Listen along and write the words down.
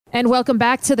And welcome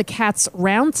back to the Cats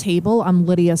Roundtable. I'm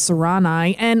Lydia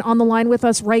Serrani. And on the line with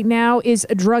us right now is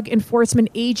a Drug Enforcement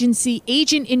Agency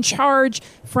agent in charge,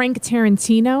 Frank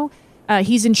Tarentino.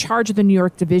 He's in charge of the New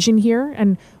York division here.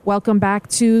 And welcome back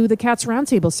to the Cats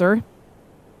Roundtable, sir.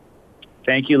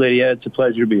 Thank you, Lydia. It's a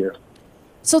pleasure to be here.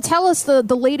 So tell us, the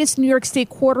latest New York State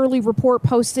quarterly report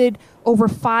posted over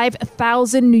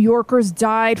 5,000 New Yorkers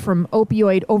died from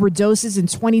opioid overdoses in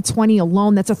 2020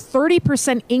 alone. That's a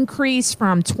 30% increase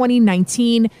from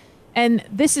 2019. And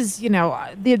this is,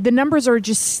 the numbers are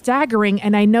just staggering.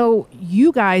 And I know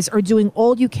you guys are doing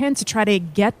all you can to try to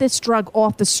get this drug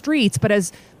off the streets. But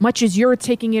as much as you're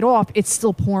taking it off, it's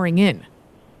still pouring in.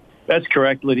 That's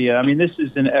correct, Lydia. I mean, this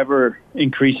is an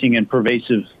ever-increasing and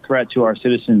pervasive threat to our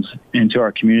citizens and to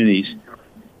our communities.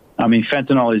 I mean,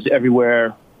 fentanyl is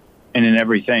everywhere and in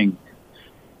everything.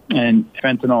 And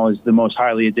fentanyl is the most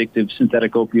highly addictive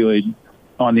synthetic opioid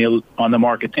on the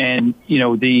market. And,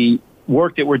 the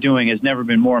work that we're doing has never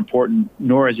been more important,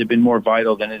 nor has it been more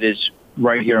vital than it is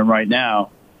right here and right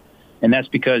now. And that's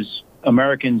because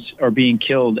Americans are being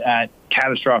killed at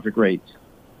catastrophic rates.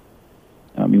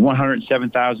 I mean,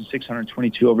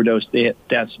 107,622 overdose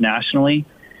deaths nationally,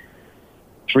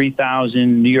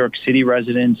 3,000 New York City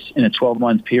residents in a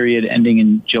 12-month period ending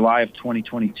in July of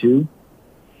 2022.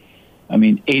 I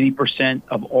mean, 80%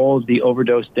 of all of the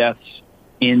overdose deaths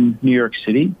in New York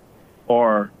City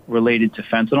are related to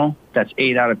fentanyl. That's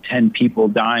 8 out of 10 people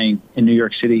dying in New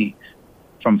York City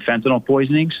from fentanyl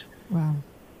poisonings. Wow.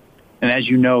 And as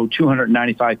you know,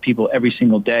 295 people every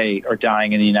single day are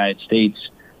dying in the United States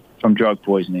from drug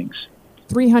poisonings.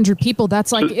 300 people,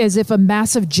 that's like as if a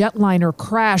massive jetliner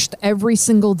crashed every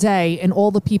single day and all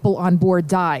the people on board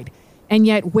died. And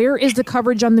yet, where is the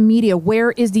coverage on the media?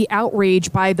 Where is the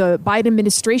outrage by the Biden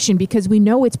administration? Because we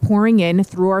know it's pouring in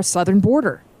through our southern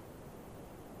border.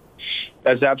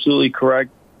 That's absolutely correct,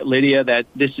 Lydia, that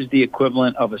this is the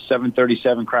equivalent of a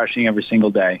 737 crashing every single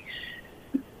day.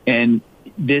 And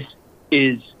this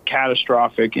is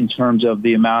catastrophic in terms of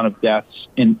the amount of deaths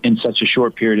in such a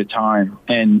short period of time.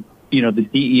 And, the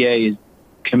DEA is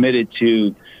committed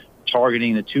to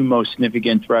targeting the two most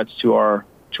significant threats to our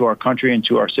country and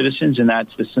to our citizens, and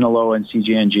that's the Sinaloa and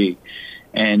CJNG.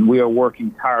 And we are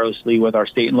working tirelessly with our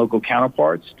state and local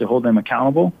counterparts to hold them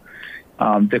accountable.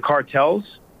 The cartels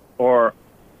are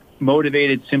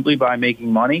motivated simply by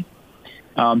making money.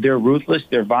 They're ruthless,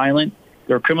 they're violent.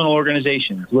 They're criminal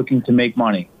organizations looking to make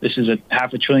money. This is a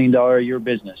 $500 billion a year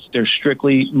business. They're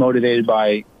strictly motivated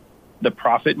by the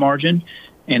profit margin,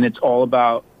 and it's all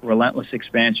about relentless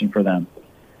expansion for them.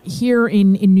 Here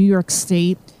in New York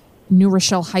State, New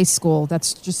Rochelle High School,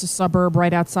 that's just a suburb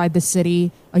right outside the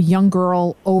city, a young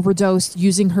girl overdosed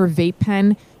using her vape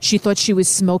pen. She thought she was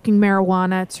smoking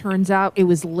marijuana. Turns out it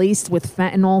was laced with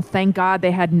fentanyl. Thank God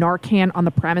they had Narcan on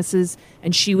the premises,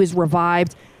 and she was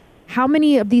revived. How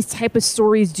many of these type of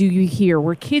stories do you hear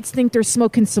where kids think they're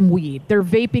smoking some weed, they're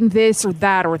vaping this or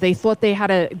that, or they thought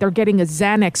they're getting a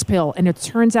Xanax pill, and it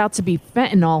turns out to be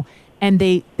fentanyl, and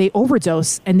they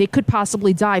overdose and they could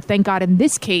possibly die. Thank God in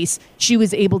this case, she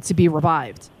was able to be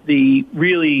revived. The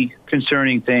really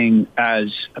concerning thing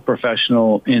as a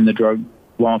professional in the drug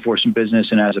law enforcement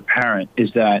business and as a parent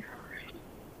is that,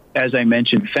 as I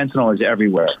mentioned, fentanyl is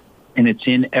everywhere and it's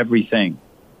in everything.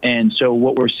 And so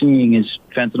what we're seeing is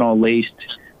fentanyl-laced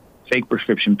fake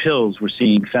prescription pills. We're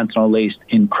seeing fentanyl-laced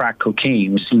in crack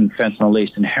cocaine. We're seeing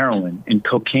fentanyl-laced in heroin, in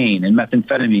cocaine, and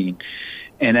methamphetamine.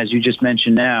 And as you just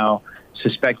mentioned now,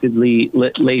 suspectedly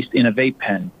laced in a vape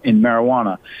pen, in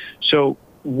marijuana. So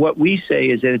what we say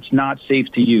is that it's not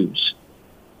safe to use.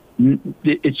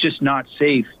 It's just not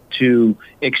safe to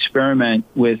experiment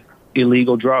with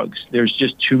illegal drugs. There's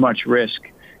just too much risk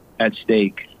at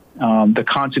stake. The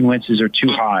consequences are too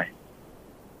high.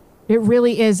 It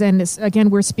really is. And again,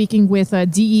 we're speaking with a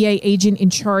DEA agent in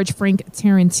charge, Frank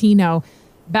Tarentino.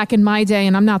 Back in my day,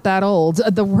 and I'm not that old,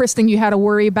 the worst thing you had to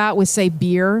worry about was, say,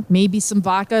 beer, maybe some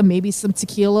vodka, maybe some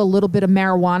tequila, a little bit of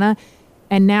marijuana.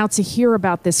 And now to hear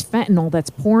about this fentanyl that's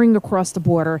pouring across the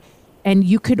border, and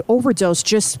you could overdose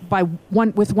just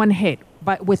with one hit,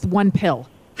 with one pill.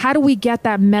 How do we get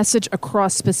that message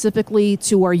across specifically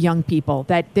to our young people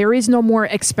that there is no more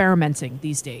experimenting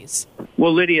these days?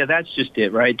 Well, Lydia, that's just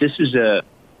it, right? This is a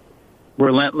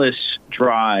relentless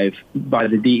drive by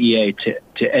the DEA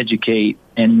to educate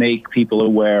and make people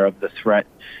aware of the threat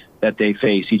that they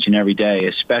face each and every day,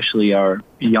 especially our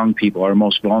young people, our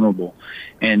most vulnerable.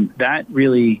 And that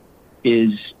really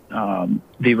is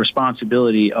the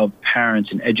responsibility of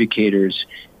parents and educators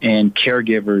and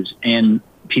caregivers and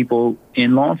people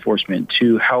in law enforcement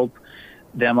to help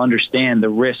them understand the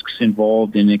risks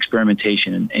involved in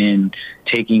experimentation and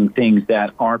taking things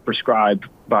that aren't prescribed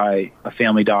by a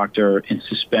family doctor and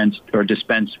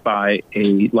dispensed by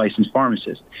a licensed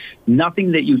pharmacist.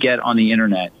 Nothing that you get on the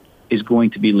internet is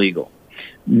going to be legal.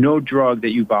 No drug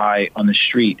that you buy on the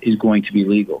street is going to be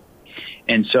legal.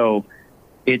 And so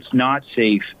it's not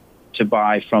safe to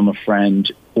buy from a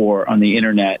friend or on the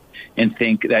internet and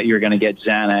think that you're going to get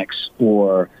Xanax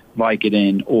or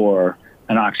Vicodin or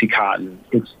an Oxycontin.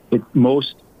 It's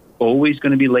most always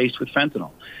going to be laced with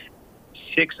fentanyl.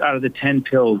 6 out of the 10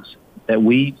 pills that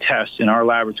we test in our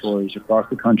laboratories across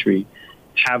the country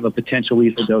have a potential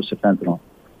lethal dose of fentanyl.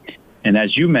 And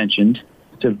as you mentioned,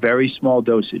 it's a very small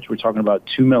dosage. We're talking about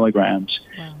 2 milligrams.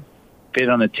 Wow. Fit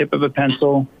on the tip of a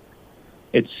pencil.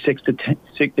 It's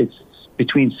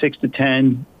between 6 to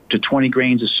 10 to 20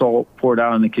 grains of salt poured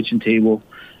out on the kitchen table.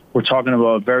 We're talking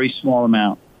about a very small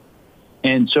amount.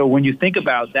 And so when you think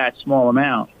about that small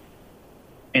amount,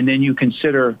 and then you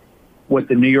consider what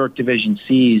the New York division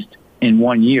seized in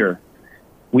 1 year,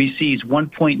 we seized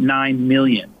 1.9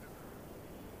 million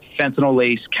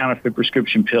fentanyl-laced counterfeit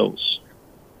prescription pills.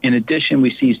 In addition,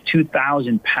 we seized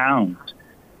 2,000 pounds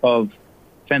of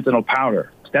fentanyl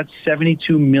powder. That's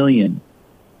 72 million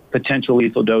potential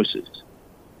lethal doses.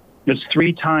 That's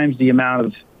 3 times the amount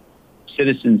of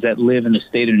citizens that live in the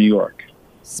state of New York.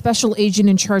 Special Agent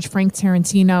in Charge Frank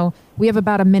Tarentino, we have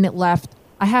about a minute left.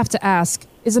 I have to ask,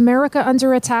 is America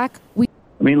under attack? I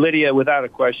mean, Lydia, without a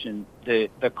question, the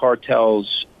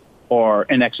cartels are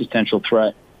an existential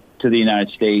threat to the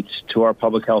United States, to our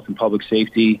public health and public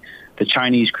safety. The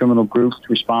Chinese criminal groups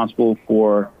responsible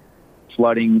for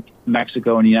flooding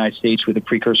Mexico and the United States with the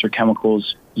precursor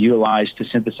chemicals utilized to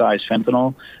synthesize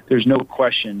fentanyl. There's no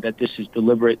question that this is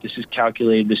deliberate, this is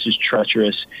calculated, this is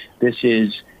treacherous, this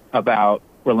is about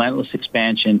relentless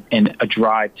expansion and a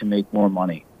drive to make more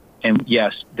money. And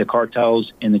yes, the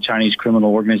cartels and the Chinese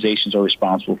criminal organizations are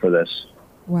responsible for this.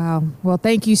 Wow. Well,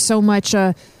 thank you so much,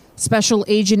 Special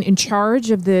Agent in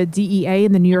Charge of the DEA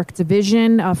in the New York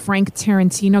Division, Frank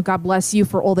Tarentino. God bless you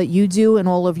for all that you do and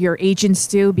all of your agents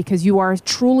do, because you are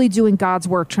truly doing God's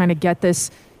work trying to get this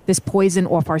poison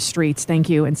off our streets. Thank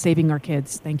you. And saving our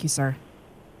kids. Thank you, sir.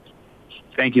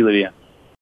 Thank you, Lydia.